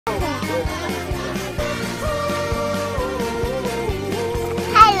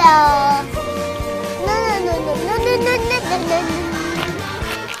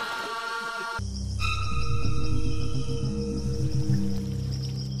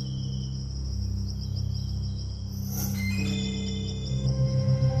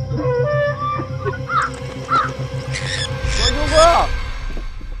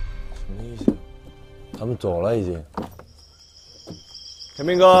走了已经。天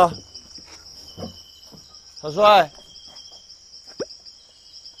明哥，小帅。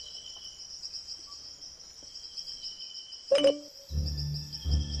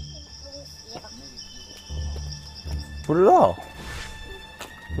 不知道，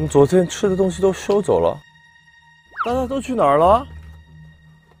你昨天吃的东西都收走了，大家都去哪儿了？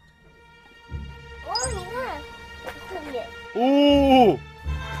哦，你看，后面。哦，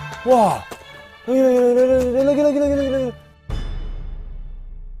哇，来，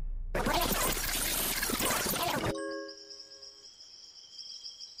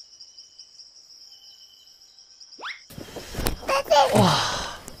哇，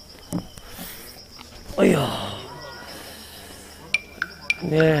哎呀。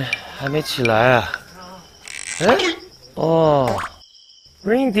 你还没起来啊？哎，哦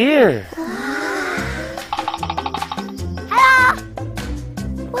 ，reindeer。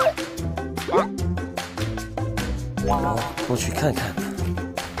Hello。过去看看。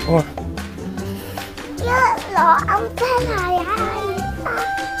哇。老安在哪呀？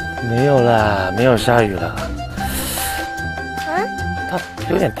没有啦，没有下雨了。嗯？他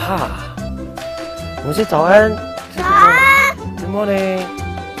有点怕。我们是早安。早安。 Good morning。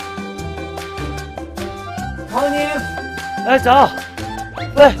Morning。来走。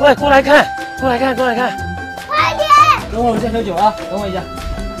喂，过来看，过来看。快点！等会儿我先喝酒啊，等我一下。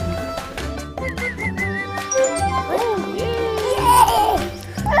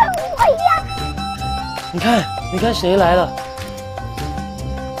你看谁来了？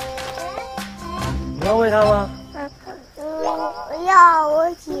你要喂它吗？不要，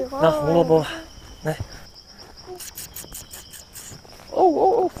我喜欢。拿红萝卜，来。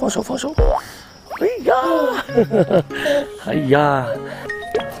哦，放手！哎呀，哎呀，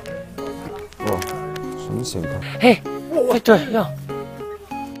哇，什么情况？嘿，对，要。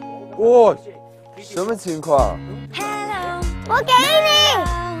哇，什么情况？我给你。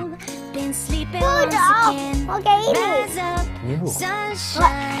不走，我给你。迷路。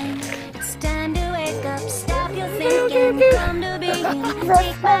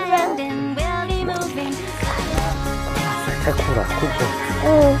太酷了，酷！嗯。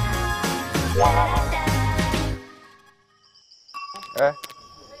哎，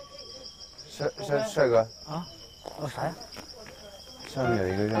帅哥啊，啥呀？上面有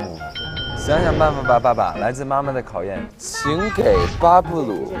一个任务，想想办法吧，爸爸，来自妈妈的考验，请给巴布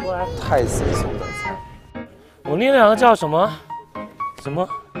鲁泰森送早餐。我那两个叫什么？什么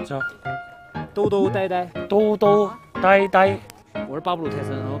叫？兜兜呆呆。兜兜呆呆。我是巴布鲁泰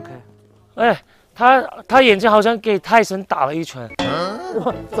森 ，OK。哎，他眼睛好像给泰森打了一拳。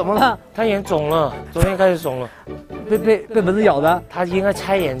怎么了？他眼肿了，昨天开始肿了。被蚊子咬的？他应该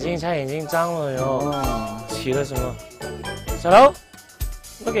拆眼睛脏了，然后起了什么？小楼。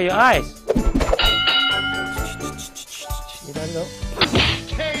 Look at your eyes. 你带走。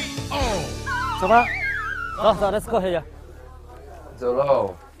走吧。走 ，Let's go 小姐。走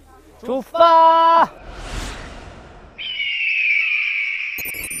喽。出发。哦，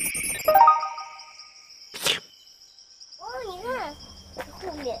你看，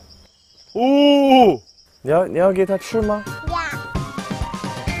后面。哦，你要给他吃吗？呀。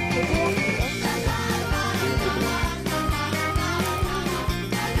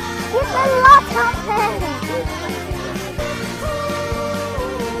 It's a lot of them.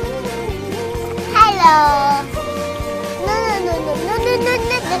 Hello.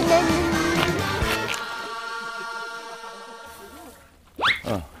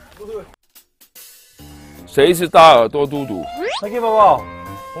 No. 谁是大耳朵嘟嘟？ Lucky 宝宝，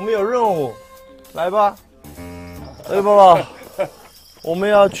我们有任务，来吧。Lucky 宝宝，我们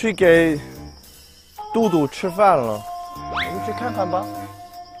要去给嘟嘟吃饭了，我们去看看吧。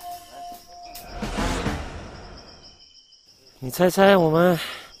 你猜猜我们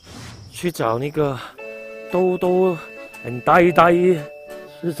去找那个兜兜很呆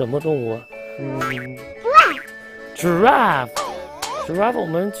是什么动物啊？Giraffe 我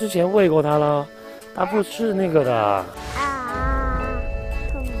们之前喂过它了，它不是那个的。啊，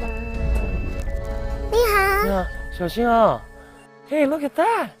好吧。你好。你好，小心啊！Hey, look at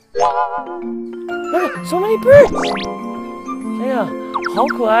that! Look at so many birds! 哎呀，好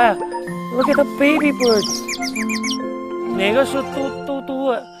可爱啊 ！Look at the baby birds! 哪个是嘟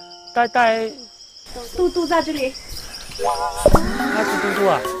嘟呆？嘟嘟在这里。他是嘟嘟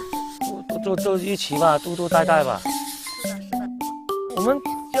啊，就一起吧，嘟嘟呆吧。我们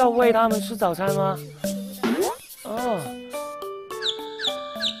要喂他们吃早餐吗？哦，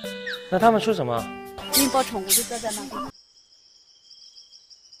那他们吃什么？另一包宠物就在那里。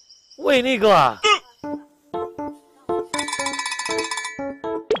喂那个啊？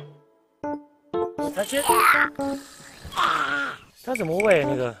来，先。他怎么喂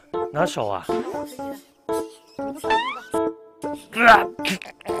那个？拿手啊？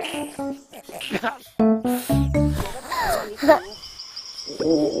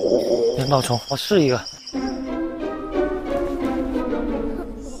别冒充，我试一个。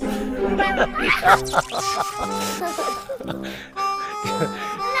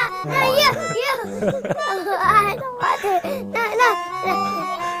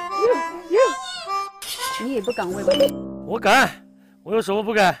你也不敢喂吧？我敢，我有什么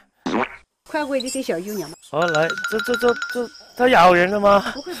不敢？快喂这些小幼鸟嘛！好，来，这，它咬人的吗？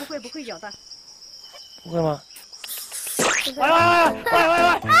不会咬的。不会吗？喂！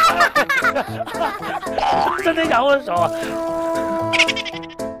真的咬我的手啊！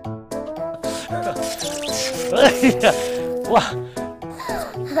哎呀，哇！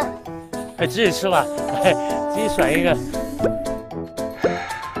哎，自己吃吧，哎，自己选一个。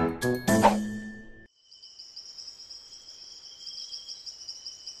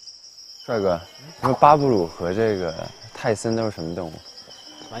帅哥，你说巴布鲁和这个泰森都是什么动物？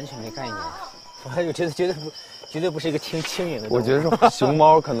完全没概念。我还有觉得绝对不是一个轻盈的动物。我觉得是熊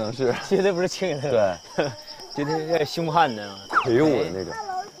猫可能是，绝对不是轻盈的。对，绝对是有点凶悍的，魁梧的那种，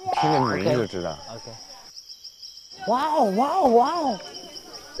听这名字就知道。OK。哇哦！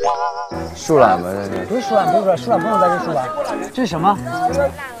树懒吗？这是？不是树懒，不能在这树吧？这是什么？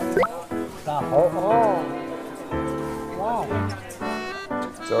大猴哦。哇。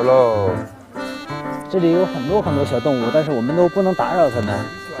走喽。这里有很多小动物，但是我们都不能打扰它们。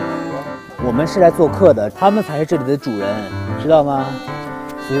我们是来做客的，他们才是这里的主人，知道吗？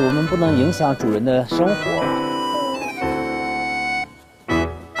所以我们不能影响主人的生活。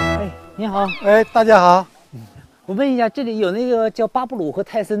哎，你好。哎，大家好。我问一下，这里有那个叫巴布鲁和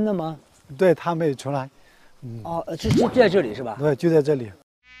泰森的吗？对，他没有出来。哦，就在这里是吧？对，就在这里。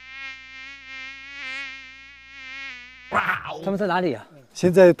他们在哪里啊？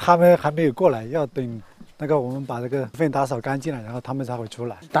现在他们还没有过来，要等那个我们把这个粪打扫干净了，然后他们才会出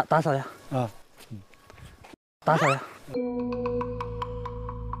来。打扫呀。啊。打扫呀。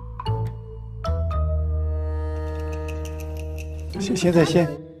现在先。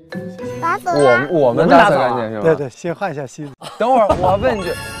我们打扫干净是吧？对，先换一下新。等会儿我问一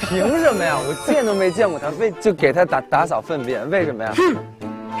句，凭什么呀？我见都没见过他，就给他打扫粪便，为什么呀？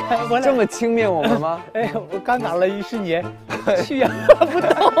这么轻蔑我们吗？哎，我刚打了10年，去呀不动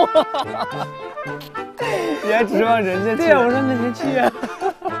啊！你还指望人家去？对呀，我让人家去呀，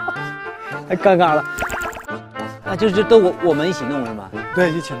太尴尬了。啊，就是都我们一起弄是吗？对，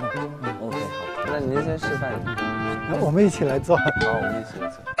一起弄。OK， 好。那您先示范一下。我们一起来做。好，我们一起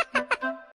做。